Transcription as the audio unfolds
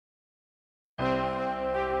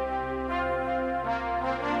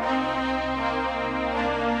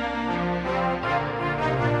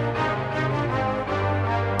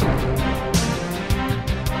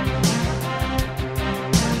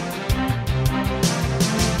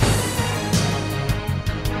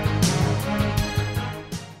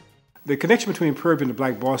The connection between Prairie and the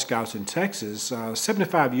Black Boy Scouts in Texas,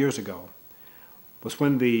 75 years ago, was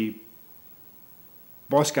when the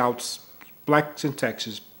Boy Scouts, blacks in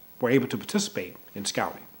Texas, were able to participate in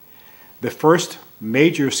scouting. The first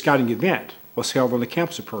major scouting event was held on the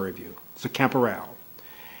campus of Prairie View. It's a Camporee.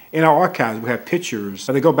 In our archives, we have pictures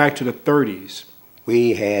that go back to the 30s.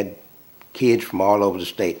 We had kids from all over the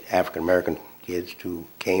state, African-American kids, who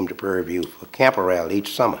came to Prairie View for Camporee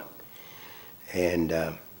each summer. And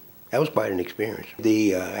that was quite an experience.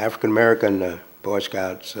 The African-American Boy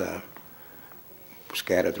Scouts were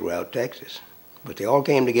scattered throughout Texas, but they all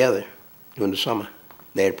came together during the summer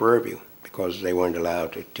there at Prairie View because they weren't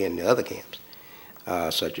allowed to attend the other camps,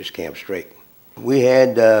 such as Camp Strake. We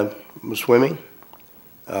had swimming.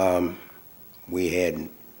 We had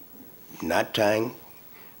knot tying.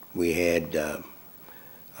 We had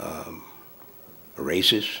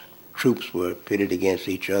races. Troops were pitted against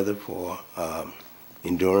each other for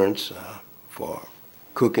endurance, for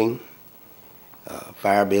cooking,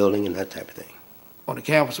 fire building, and that type of thing. On the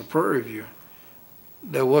campus of Prairie View,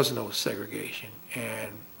 there was no segregation,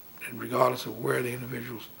 and regardless of where the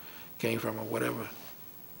individuals came from or whatever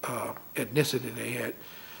ethnicity they had,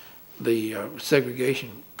 the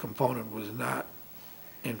segregation component was not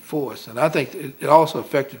enforced. And I think it also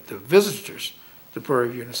affected the visitors to Prairie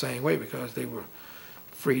View in the same way because they were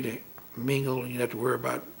free to mingle and you didn't have to worry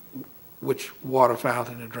about which water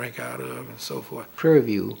fountain to drink out of and so forth. Prairie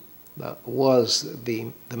View was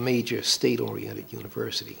the major state-oriented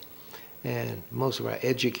university. And most of our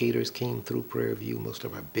educators came through Prairie View. Most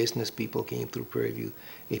of our business people came through Prairie View.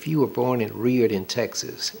 If you were born and reared in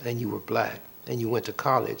Texas and you were black and you went to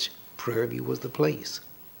college, Prairie View was the place.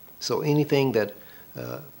 So anything that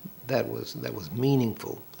was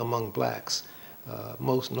meaningful among blacks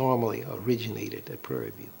most normally originated at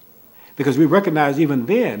Prairie View. Because we recognized even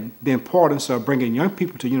then the importance of bringing young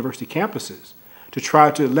people to university campuses to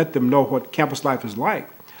try to let them know what campus life is like,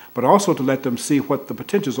 but also to let them see what the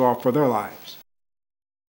potentials are for their lives.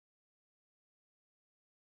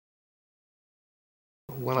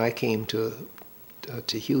 When I came to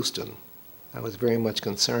Houston, I was very much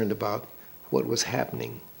concerned about what was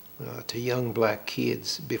happening to young black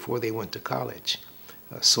kids before they went to college.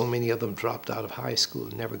 So many of them dropped out of high school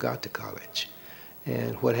and never got to college.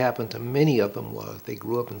 And what happened to many of them was they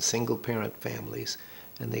grew up in single-parent families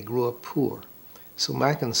and they grew up poor. So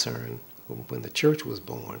my concern when the church was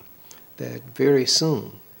born, that very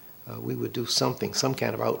soon we would do something, some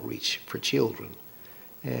kind of outreach for children.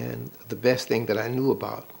 And the best thing that I knew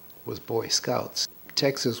about was Boy Scouts.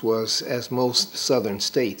 Texas was, as most southern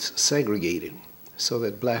states, segregated so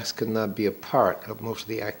that blacks could not be a part of most of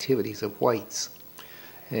the activities of whites.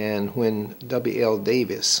 And when W.L.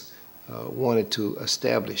 Davis wanted to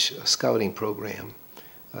establish a scouting program,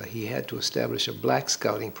 he had to establish a black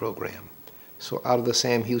scouting program. So out of the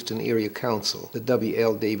Sam Houston Area Council, the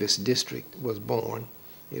W.L. Davis District was born.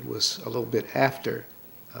 It was a little bit after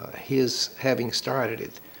his having started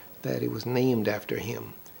it that it was named after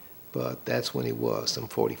him. But that's when it was, some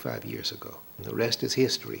 45 years ago. And the rest is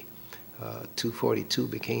history. 242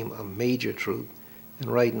 became a major troop,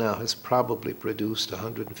 and right now has probably produced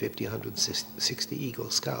 150, 160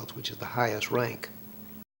 Eagle Scouts, which is the highest rank.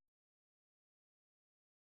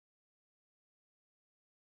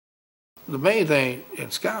 The main thing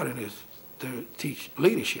in scouting is to teach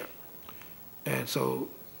leadership. And so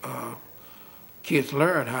kids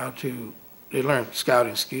learn they learn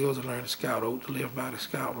scouting skills, they learn the scout oath, to live by the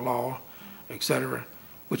scout law, etc.,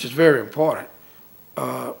 which is very important.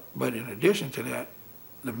 But in addition to that,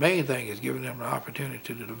 the main thing is giving them the opportunity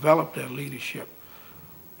to develop their leadership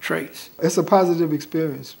traits. It's a positive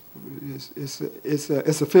experience.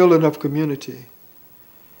 It's a feeling of community.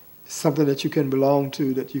 It's something that you can belong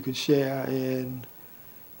to, that you can share, and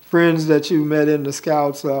friends that you met in the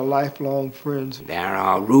Scouts are lifelong friends. There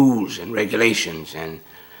are rules and regulations, and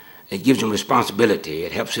it gives them responsibility.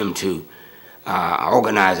 It helps them to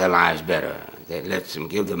organize their lives better. It lets them,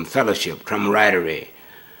 give them fellowship, camaraderie.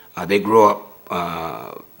 They grow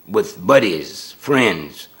up with buddies,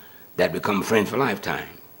 friends that become friends for a lifetime.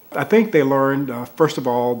 I think they learned, first of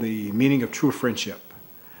all, the meaning of true friendship.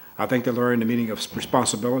 I think they learned the meaning of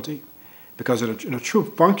responsibility, because in a true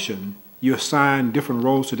function, you assign different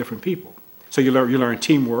roles to different people. So you learn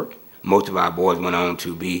teamwork. Most of our boys went on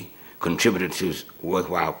to be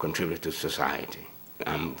worthwhile contributors to society.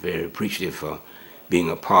 I'm very appreciative for being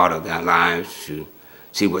a part of their lives, to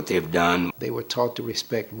see what they've done. They were taught to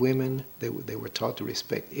respect women. They were taught to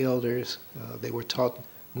respect elders. They were taught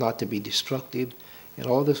not to be destructive. And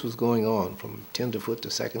all this was going on from tenderfoot to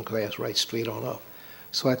second class, right straight on up.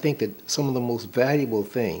 So I think that some of the most valuable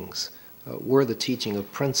things were the teaching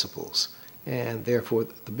of principles and therefore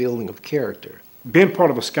the building of character. Being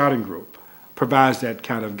part of a scouting group provides that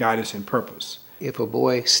kind of guidance and purpose. If a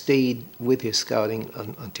boy stayed with his scouting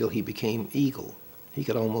until he became Eagle, he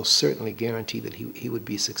could almost certainly guarantee that he would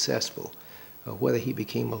be successful. Whether he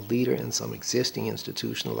became a leader in some existing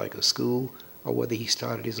institution like a school or whether he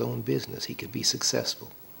started his own business, he could be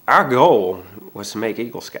successful. Our goal was to make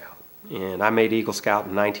Eagle Scout, and I made Eagle Scout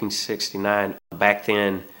in 1969. Back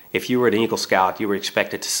then, if you were an Eagle Scout, you were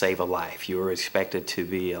expected to save a life. You were expected to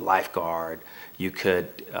be a lifeguard. You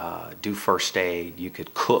could do first aid. You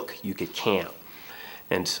could cook. You could camp.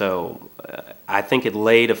 And so I think it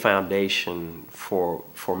laid a foundation for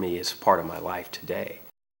me as part of my life today.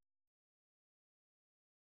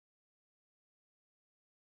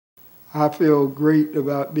 I feel great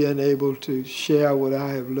about being able to share what I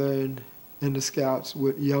have learned in the Scouts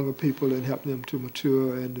with younger people and help them to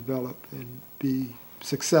mature and develop and be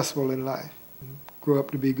successful in life, and grow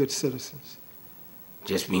up to be good citizens.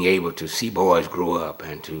 Just being able to see boys grow up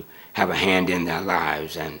and to have a hand in their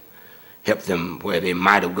lives and help them where they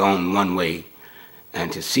might have gone one way,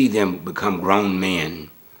 and to see them become grown men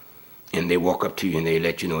and they walk up to you and they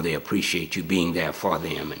let you know they appreciate you being there for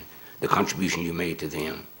them and the contribution you made to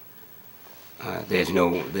them. There's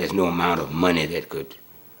no amount of money that could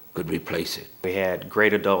replace it. We had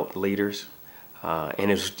great adult leaders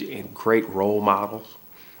and it was great role models,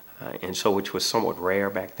 and so which was somewhat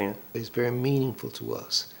rare back then. It's very meaningful to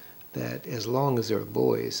us that as long as there are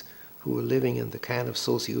boys who are living in the kind of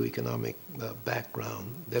socioeconomic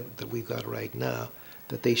background that we've got right now,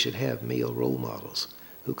 that they should have male role models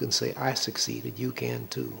who can say, I succeeded, you can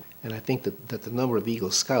too. And I think that the number of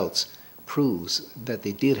Eagle Scouts proves that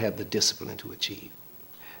they did have the discipline to achieve.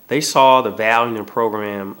 They saw the value in the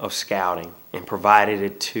program of scouting and provided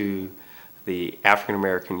it to the African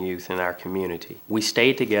American youth in our community. We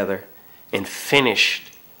stayed together and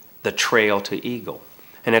finished the trail to Eagle.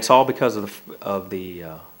 And it's all because of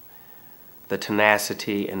the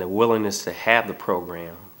tenacity and the willingness to have the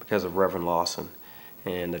program because of Reverend Lawson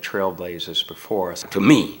and the trailblazers before us. To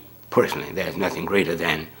me, personally, there's nothing greater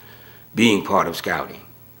than being part of scouting.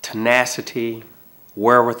 Tenacity,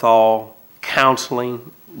 wherewithal,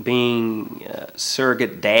 counseling, being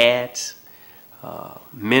surrogate dads,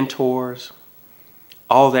 mentors,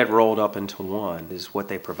 all that rolled up into one is what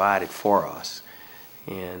they provided for us.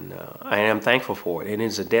 And I am thankful for it. It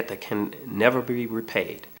is a debt that can never be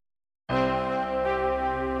repaid.